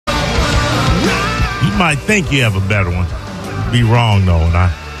might think you have a better one. Be wrong, though, and I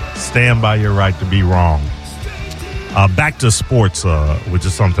stand by your right to be wrong. Back to sports, which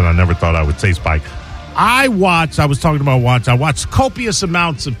is something I never thought I would say, Spike. I watched copious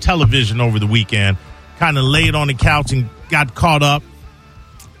amounts of television over the weekend, kind of laid on the couch and got caught up.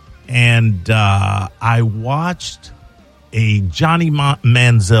 And I watched a Johnny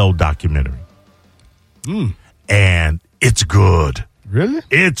Manziel documentary. And it's good. Really?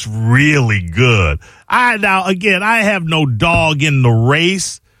 It's really good. I have no dog in the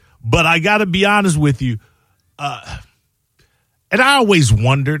race, but I got to be honest with you. And I always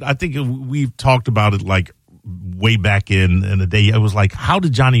wondered, I think we've talked about it like way back in the day. It was like, how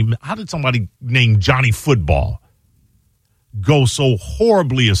did somebody named Johnny Football go so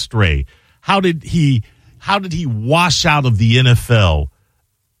horribly astray? How did he wash out of the NFL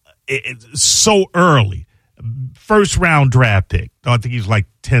so early? First round draft pick. I think he's like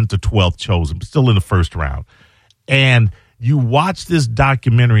 10th to 12th chosen, but still in the first round. And you watch this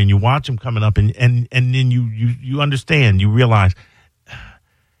documentary and you watch him coming up and then you understand, you realize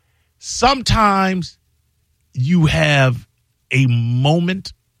sometimes you have a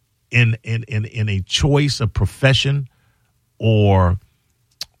moment in a choice, a profession, or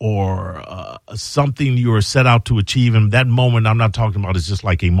something you are set out to achieve. And that moment I'm not talking about is just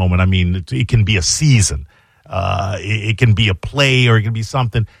like a moment. I mean, it can be a season. It can be a play, or it can be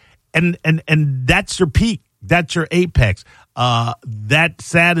something. And that's your peak. That's your apex. That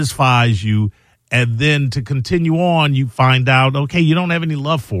satisfies you. And then to continue on, you find out, okay, you don't have any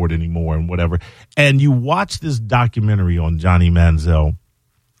love for it anymore and whatever. And you watch this documentary on Johnny Manziel,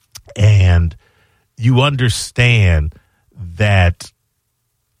 and you understand that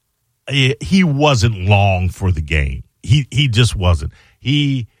he wasn't long for the game. He just wasn't.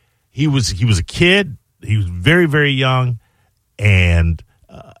 He was a kid. He was very, very young, and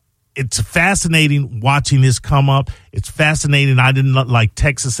it's fascinating watching this come up. It's fascinating. I didn't like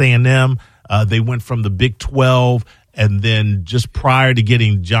Texas A&M. They went from the Big 12, and then just prior to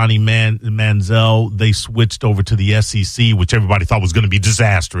getting Johnny Manziel, they switched over to the SEC, which everybody thought was going to be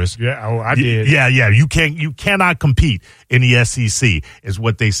disastrous. Yeah, I did. Yeah. You cannot compete in the SEC, is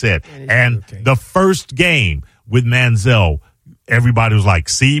what they said. And the first game with Manziel, everybody was like,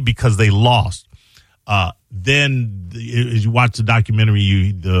 see, because they lost. Then as you watch the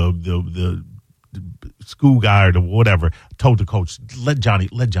documentary, the school guy or whatever told the coach, let Johnny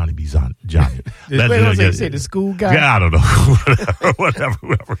be Johnny. Say the school guy? Yeah, I don't know. whatever,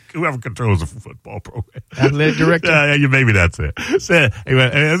 whoever controls the football program. Athletic director? Yeah, maybe that's it.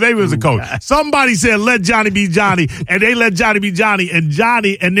 Maybe it was the coach. Somebody said, let Johnny be Johnny, and they let Johnny be Johnny,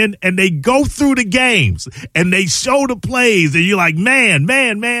 and they go through the games, and they show the plays, and you're like, man.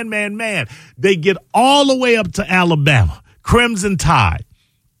 They get all the way up to Alabama, Crimson Tide.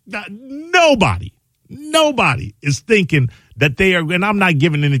 Nobody is thinking that they are, and I'm not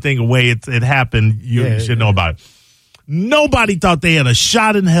giving anything away. It happened. You should know about it. Nobody thought they had a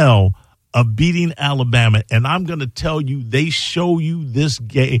shot in hell of beating Alabama. And I'm going to tell you, they show you this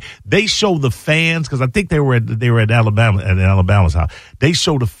game. They show the fans, because I think they were at Alabama's house. They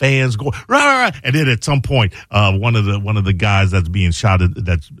show the fans go, rah, and then at some point, one of the guys that's being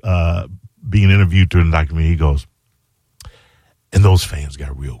being interviewed during the documentary, he goes, and those fans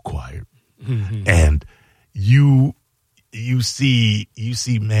got real quiet. Mm-hmm. And you see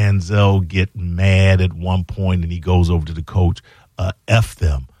Manziel get mad at one point, and he goes over to the coach, F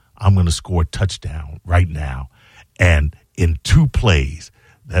them. I'm going to score a touchdown right now. And in 2 plays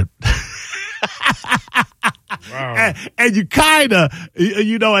that wow. and you kind of,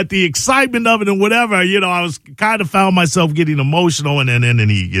 at the excitement of it and whatever, I was kind of found myself getting emotional, and then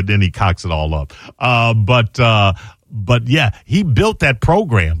he cocks it all up. But yeah, he built that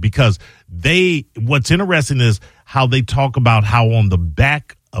program because what's interesting is how they talk about how on the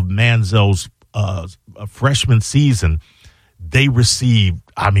back of Manziel's freshman season, they received,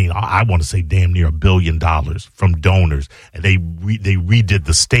 I want to say damn near $1 billion from donors, and they redid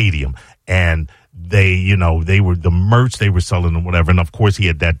the stadium, and they were the merch they were selling and whatever. And of course he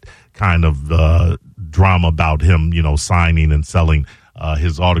had that kind of drama about him, signing and selling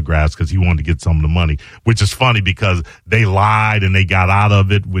his autographs because he wanted to get some of the money, which is funny because they lied and they got out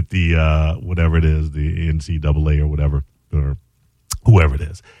of it with the whatever it is, the NCAA or whatever, or whoever it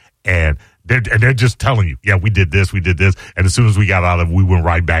is. And they're just telling you, yeah, we did this. And as soon as we got out of it, we went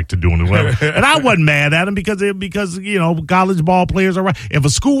right back to doing it. Whatever. And I wasn't mad at them because college ball players are right. If a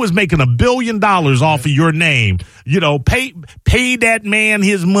school is making $1 billion off of your name, pay that man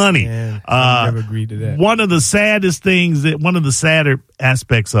his money. Man, I never agreed to that. One of the sadder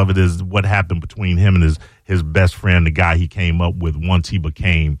aspects of it is what happened between him and his best friend, the guy he came up with once he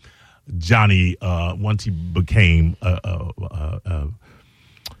became Johnny, once he became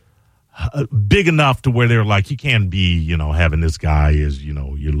big enough to where they're like, you can't be, having this guy as,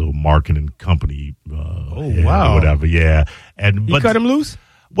 your little marketing company. Wow. Or whatever. Yeah. But cut him loose?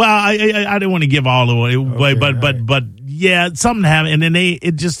 Well, I didn't want to give all away, but yeah, something happened, and then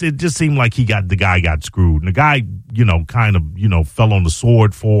it just seemed like the guy got screwed, and the guy, kind of, fell on the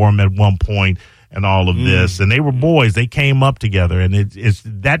sword for him at one point, and all of this, and they were boys, they came up together, and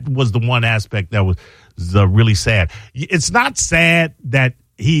that was the one aspect that was really sad. It's not sad that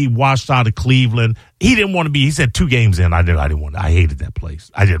he washed out of Cleveland. He didn't want to be. He said 2 games in, I hated that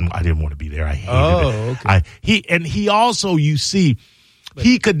place. I didn't want to be there. I hated it. Okay. He also, you see,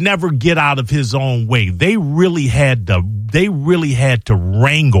 he could never get out of his own way. They really had to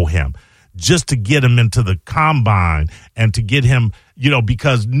wrangle him just to get him into the combine and to get him,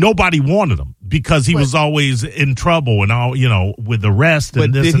 because nobody wanted him because he was always in trouble and all, with the rest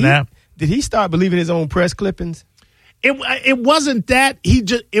and this and that. Did he start believing his own press clippings? It wasn't that he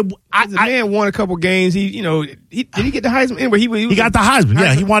just. The man won a couple games. Did he get the Heisman? Anyway, he got the Heisman.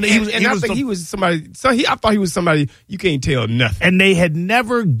 Yeah, he wanted. He was somebody. So I thought he was somebody you can't tell nothing. And they had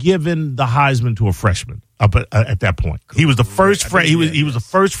never given the Heisman to a freshman up at that point. He was the first. He was the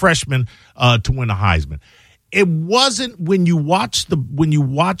first freshman to win a Heisman. It wasn't when you watched,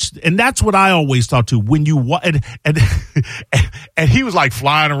 and that's what I always thought too. When you and he was like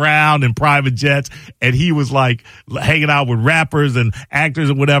flying around in private jets, and he was like hanging out with rappers and actors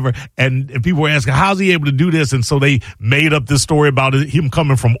and whatever. And people were asking, "How's he able to do this?" And so they made up this story about him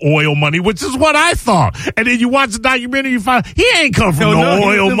coming from oil money, which is what I thought. And then you watch the documentary, you find he ain't come from no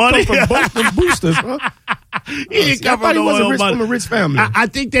oil money. Come from boosters, huh? He didn't come from oil money. From a rich family. I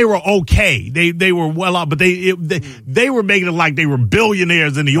think they were okay. They were well off, but they were making it like they were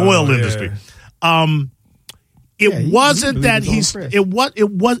billionaires in the oil industry. It wasn't that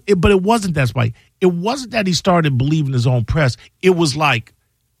but it wasn't that Spike. It wasn't that he started believing his own press. It was like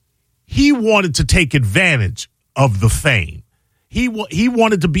he wanted to take advantage of the fame. He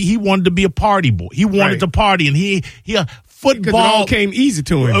wanted to be a party boy. He wanted to party, and he football. Because it all came easy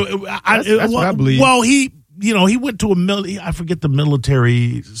to him. That's what I believe. Well, he went to I forget the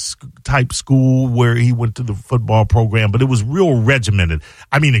military type school where he went to the football program, but it was real regimented.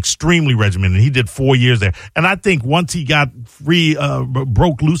 I mean, extremely regimented. He did 4 years there. And I think once he got free,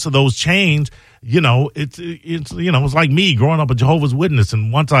 broke loose of those chains, it's like me growing up a Jehovah's Witness.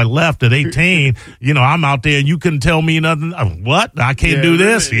 And once I left at 18, I'm out there and you couldn't tell me nothing. What? I can't do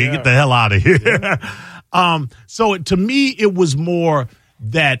this. Yeah. Get the hell out of here. Yeah. So to me, it was more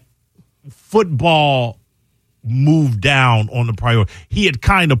that football moved down on the priority. He had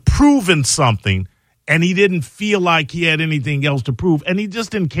kind of proven something, and he didn't feel like he had anything else to prove, and he just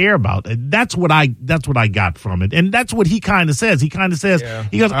didn't care about it. That's what I got from it, and that's what he kind of says. He kind of says,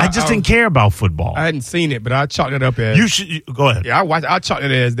 he goes, I just didn't care about football. I hadn't seen it, but I chalked it up as you should go ahead. Yeah, I chalked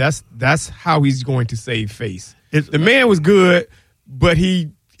it as that's how he's going to save face. The man was good, but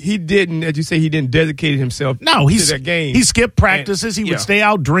he didn't, as you say, he didn't dedicate himself to that game. He skipped practices. He would stay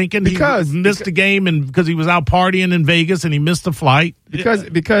out drinking. He missed the game because he was out partying in Vegas and he missed the flight.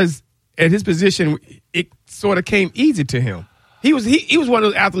 Because at his position, it sort of came easy to him. He was one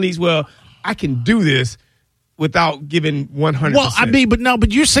of those athletes, well, I can do this without giving 100%. Well,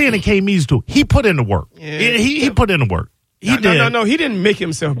 but you're saying it came easy to him. He put in the work. Yeah. He put in the work. No. He didn't make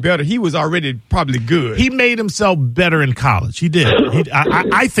himself better. He was already probably good. He made himself better in college. He did.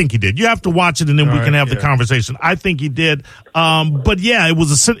 I think he did. You have to watch it, and then we can have the conversation. I think he did. But yeah, it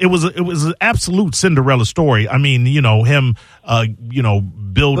was an absolute Cinderella story. I mean, him,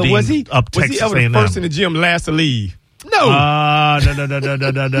 building up Texas A&M. Was he ever the first in the gym last to leave? No. No.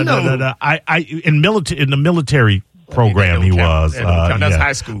 In the military program he was. That's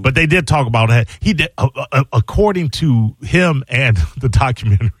high school. But they did talk about it. He did, according to him and the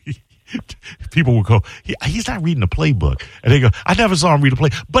documentary, people would go, he's not reading the playbook. And they go, I never saw him read a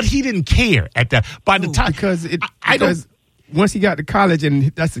play. But he didn't care at that. By the time. Because once he got to college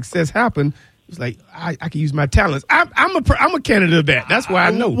and that success happened, it's like, I can use my talents. I'm a candidate of that. That's why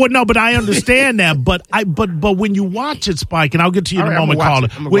I know. Well, no, but I understand that. But when you watch it, Spike, and I'll get to you in a moment, Caller.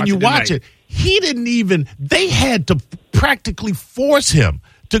 When you watch it, he didn't even. They had to practically force him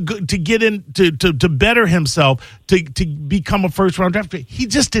to get in to better himself to become a first round draft pick. He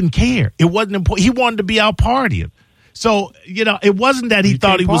just didn't care. It wasn't important. He wanted to be out partying. So it wasn't that he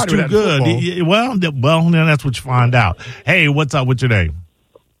thought he was too good. Well, then that's what you find out. Hey, what's up with your name?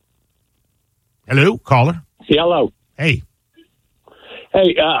 Hello, caller. Hello. Hey.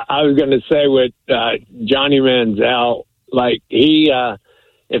 Hey, I was going to say with Johnny Manziel, like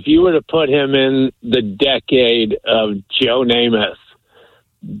if you were to put him in the decade of Joe Namath,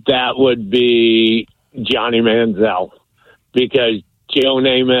 that would be Johnny Manziel, because Joe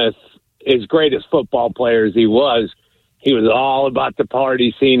Namath, as great as football player as he was all about the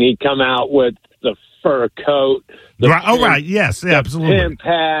party scene. He'd come out with the fur coat. Right. Yes, absolutely. Pimp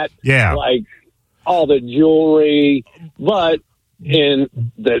hat. Yeah. Like all the jewelry. But in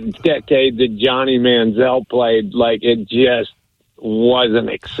the decade that Johnny Manziel played, like, it just wasn't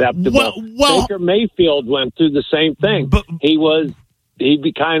acceptable. Well, Baker Mayfield went through the same thing. But he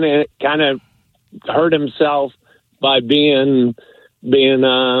kind of hurt himself by being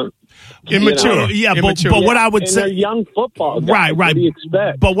immature. But what I would say, young football guys, right. What do you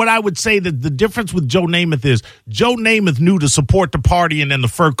expect? But what I would say that the difference with Joe Namath is Joe Namath knew to support the party and then the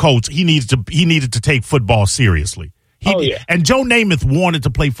fur coats. He needed to take football seriously. And Joe Namath wanted to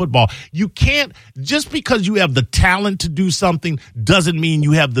play football. You can't, just because you have the talent to do something doesn't mean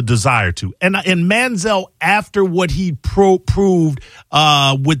you have the desire to. And Manziel, after what he proved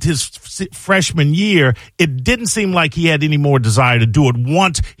with his freshman year, it didn't seem like he had any more desire to do it.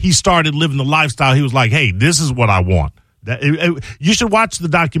 Once he started living the lifestyle, he was like, hey, this is what I want. You should watch the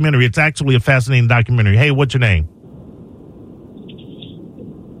documentary. It's actually a fascinating documentary. Hey, what's your name?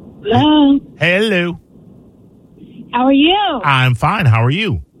 Hello. Hello. How are you? I'm fine. How are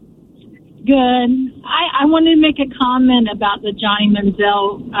you? Good. I wanted to make a comment about the Johnny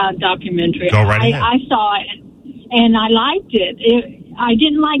Manziel documentary. Go right ahead. I saw it, and I liked it. I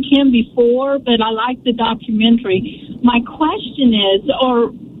didn't like him before, but I liked the documentary. My question is,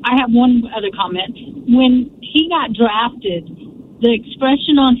 or I have one other comment. When he got drafted, the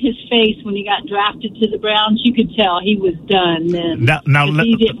expression on his face when he got drafted to the Browns, you could tell he was done then. Now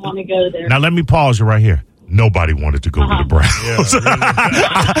he didn't want to go there. Now, let me pause you right here. Nobody wanted to go to the Browns.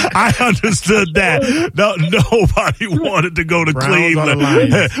 I understood that. No, nobody wanted to go to Cleveland.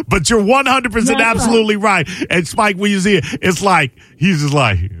 But you're 100% absolutely right. And Spike, when you see it, it's like, he's just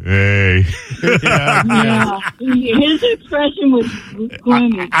like, hey. Yeah. His expression was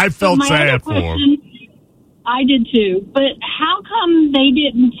gloomy. I felt sad for him. I did too. But how come they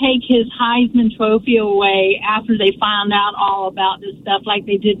didn't take his Heisman Trophy away after they found out all about this stuff like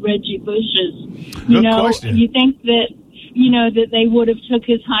they did Reggie Bush's? Good question. You think that, that they would have took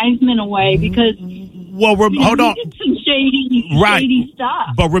his Heisman away because hold on. He did some shady stuff.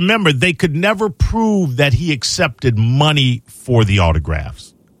 But remember, they could never prove that he accepted money for the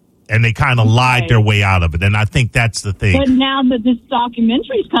autographs. And they kind of lied their way out of it. And I think that's the thing. But now that this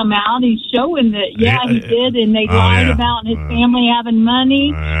documentary's come out, he's showing that, he did. And they lied about his family having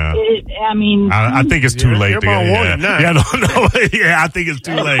money. I think it's too late. I think it's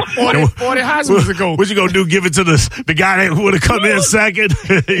too late. 40 Heisman's ago. What you going to do? Give it to the guy that would have come in second?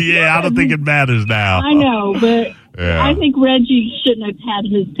 I don't think it matters now. I know, but I think Reggie shouldn't have had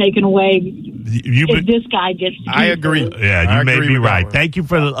his taken away if this guy gets to I agree. Yeah, you may be right. Thank you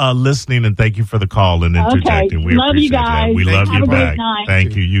for listening, and thank you for the call and interjecting. Okay. We love appreciate you guys. that. We love you back.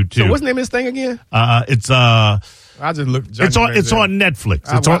 Thank you. You too. So what's the name of this thing again? It's I just looked. It's on Netflix.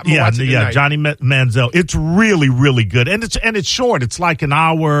 Johnny Manziel. It's really, really good, and it's short. It's like an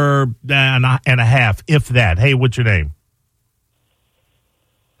hour and a half, if that. Hey, what's your name?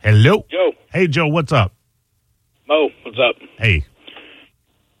 Hello, Joe. Hey, Joe. What's up? Mo, what's up? Hey.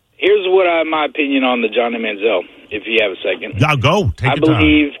 Here's my opinion on the Johnny Manziel, if you have a second. I'll go. Take I your time.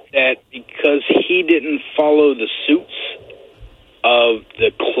 believe that because he didn't follow the suits of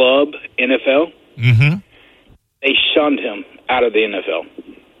the club NFL, they shunned him out of the NFL.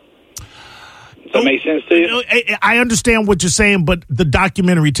 Does that make sense to you? I understand what you're saying, but the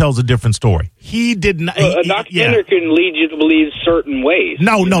documentary tells a different story. He didn't. A documentary can lead you to believe certain ways.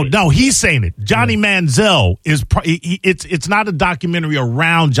 No. He's saying it. Johnny Manziel is. It's not a documentary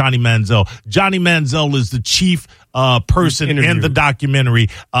around Johnny Manziel. Johnny Manziel is the chief person in the documentary,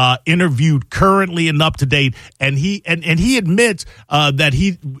 interviewed currently and up to date, and he admits that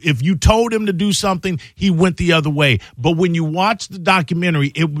if you told him to do something, he went the other way. But when you watch the documentary,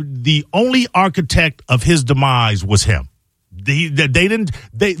 the only architect of his demise was him. The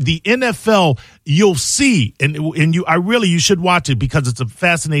NFL, you'll see, and you should watch it because it's a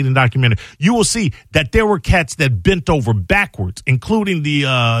fascinating documentary. You will see that there were cats that bent over backwards, including is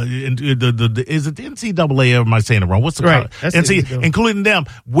it the NCAA, or am I saying it wrong? What's the NCAA, including them,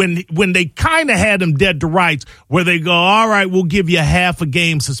 when they kind of had them dead to rights, where they go, all right, we'll give you half a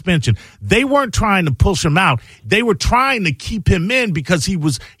game suspension. They weren't trying to push him out. They were trying to keep him in because he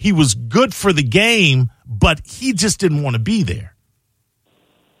was good for the game, but he just didn't want to be there.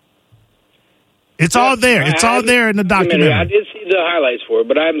 It's all there. It's all there in the documentary. I did see the highlights for it,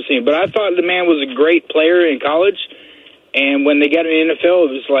 but I haven't seen it. But I thought the man was a great player in college, and when they got in the NFL,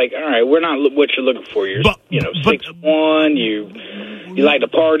 it was like, all right, we're not what you're looking for. You're 6'1", You like to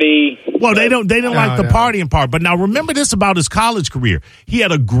party. Well, they didn't like the partying part. But now remember this about his college career. He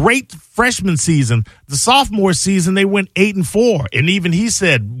had a great freshman season. The sophomore season, they went 8-4. And even he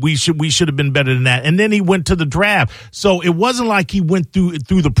said we should have been better than that. And then he went to the draft. So it wasn't like he went through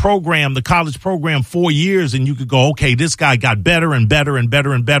the program, the college program, 4 years, and you could go, okay, this guy got better and better and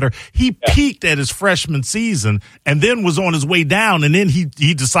better and better. He peaked at his freshman season and then was on his way down. And then he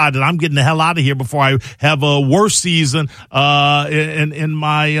decided, I'm getting the hell out of here before I have a worse season in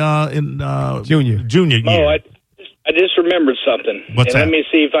my junior year. Oh, I just remembered something. What's that? Let me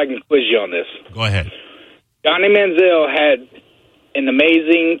see if I can quiz you on this. Go ahead. Johnny Manziel had an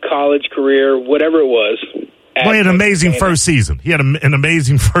amazing college career, whatever it was. He had an amazing first season. He had an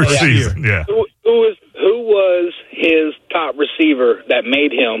amazing first season. Yeah. Who was his top receiver that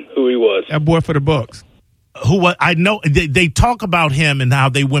made him who he was? That boy for the Bucks. I know they talk about him and how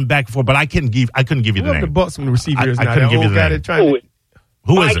they went back and forth, but I couldn't give you the name. The Bucks from the receivers. I couldn't give you the name.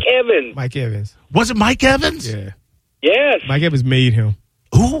 Who is it? Evans. Mike Evans. Was it Mike Evans? Yeah. Yes. Mike Evans made him.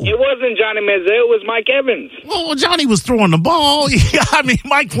 Who? It wasn't Johnny Manziel. It was Mike Evans. Well, Johnny was throwing the ball. I mean,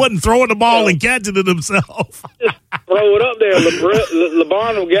 Mike wasn't throwing the ball and catching it himself. Just throw it up there.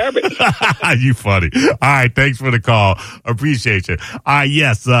 LeBron Gabbert. You funny. All right, thanks for the call. Appreciate you.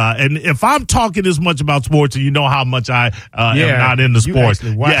 Yes, and if I'm talking this much about sports, and you know how much I am not into sports.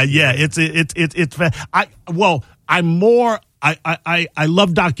 Yeah. I love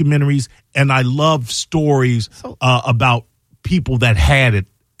documentaries and I love stories about people that had it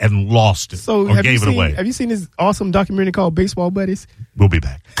and lost it or gave it away. Have you seen this awesome documentary called Baseball Buddies? We'll be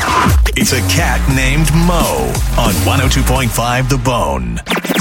back. It's a cat named Mo on 102.5 The Bone.